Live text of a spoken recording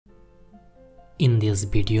In this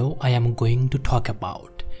video, I am going to talk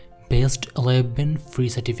about best 11 free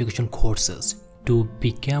certification courses to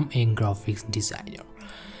become a graphics designer.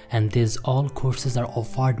 And these all courses are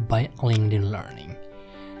offered by LinkedIn Learning.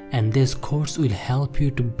 And this course will help you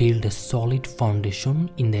to build a solid foundation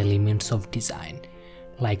in the elements of design,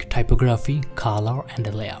 like typography, color,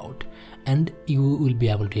 and layout. And you will be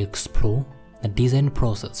able to explore the design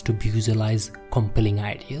process to visualize compelling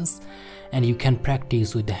ideas, and you can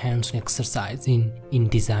practice with the hands-on exercise in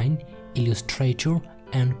InDesign, Illustrator,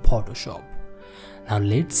 and Photoshop. Now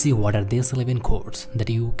let's see what are these 11 courses that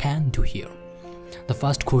you can do here. The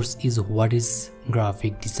first course is what is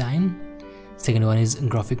graphic design. Second one is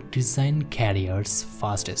graphic design careers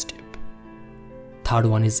first step. Third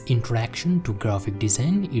one is introduction to graphic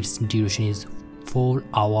design. Its duration is 4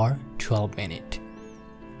 hours 12 minutes.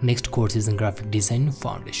 Next course is graphic design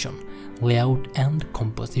foundation, layout and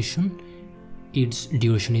composition. Its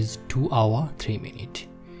duration is 2 hours 3 minutes.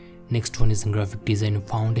 Next one is graphic design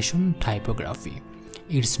foundation typography.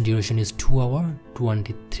 Its duration is 2 hours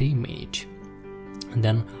 23 minutes. And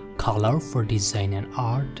then color for design and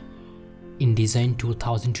art, InDesign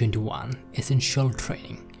 2021 essential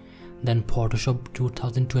training. Then Photoshop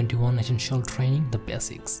 2021 essential training, the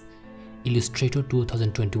basics. Illustrator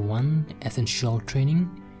 2021 essential training,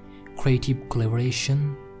 creative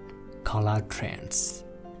collaboration, color trends.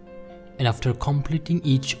 And after completing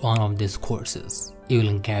each one of these courses, you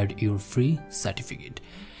will get your free certificate.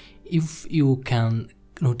 If you can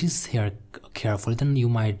notice here carefully, then you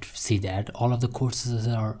might see that all of the courses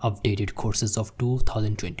are updated courses of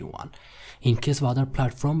 2021. In case of other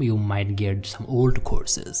platform, you might get some old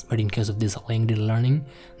courses, but in case of this LinkedIn Learning,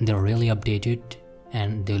 they're really updated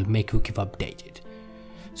and they will make you keep updated.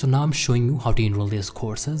 So now I'm showing you how to enroll these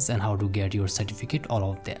courses and how to get your certificate,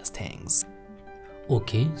 all of these things.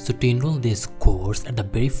 Okay, so to enroll this course, at the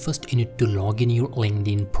very first you need to log in your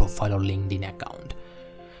LinkedIn profile or LinkedIn account.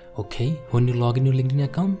 Okay, when you log in your LinkedIn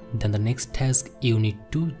account, then the next task you need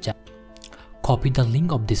to just copy the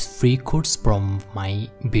link of this free course from my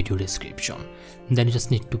video description. Then you just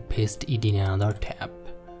need to paste it in another tab.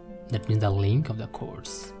 That means the link of the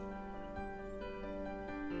course.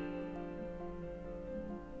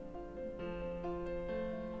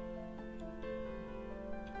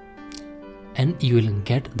 And you will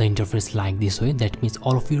get the interface like this way. That means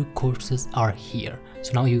all of your courses are here.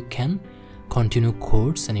 So now you can continue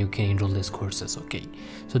course and you can enroll these courses. Okay,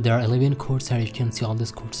 so there are 11 courses here. You can see all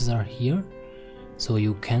these courses are here, so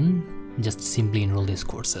you can just simply enroll these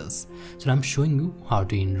courses. So I'm showing you how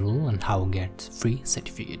to enroll and how to get free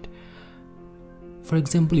certificate. For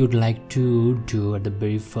example, you'd like to do at the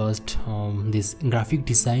very first this graphic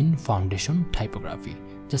design foundation typography.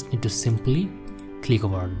 Just need to simply click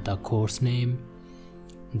over the course name,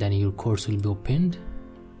 then your course will be opened.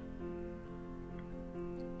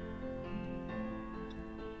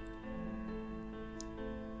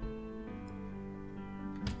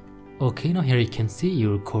 Okay, now here you can see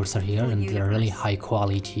your courses are here, and they are really high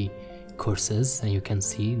quality courses, and you can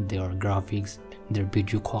see their graphics, their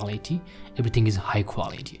video quality, everything is high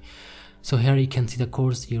quality. So here you can see the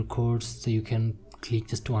course, your course, so you can click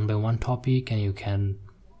just one by one topic and you can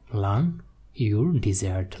learn your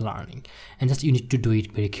desired learning. And just you need to do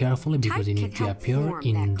it very carefully because you need to appear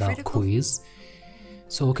in the quiz.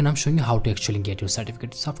 So okay, I'm showing you how to actually get your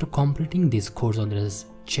certificate. So after completing this course on this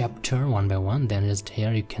chapter one by one, then just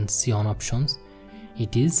here you can see on options,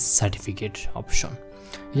 it is certificate option.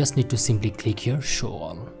 You just need to simply click here, show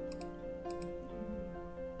all.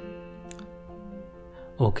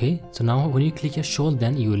 Okay, so now when you click here show all,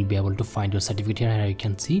 then you will be able to find your certificate here. Here you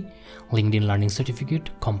can see LinkedIn Learning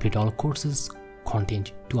certificate, complete all courses,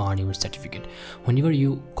 content to earn your certificate. Whenever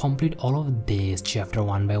you complete all of this chapter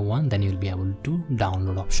one by one, then you'll be able to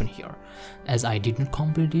download option here. As I didn't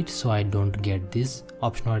complete it, so I don't get this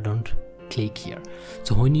option, or I don't click here.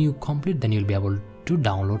 So when you complete, then you'll be able to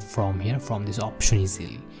download from here, from this option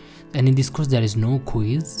easily. And in this course there is no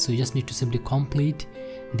quiz, so you just need to simply complete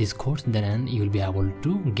this course, then you will be able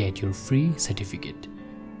to get your free certificate.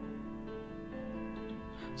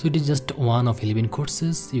 So it is just one of 11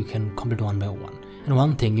 courses, you can complete one by one. And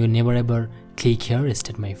one thing, you never ever click here,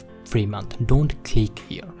 start my free month. Don't click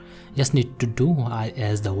here, just need to do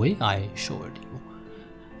as the way I showed you.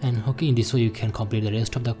 And okay, in this way you can complete the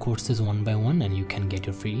rest of the courses one by one and you can get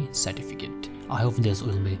your free certificate. I hope this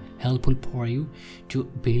will be helpful for you to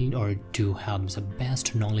build or to have the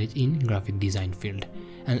best knowledge in graphic design field.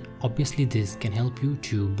 And obviously this can help you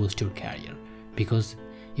to boost your career because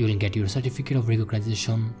you will get your certificate of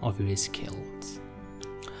recognition of your skills.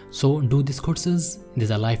 So do these courses, these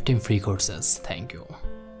are lifetime free courses. Thank you.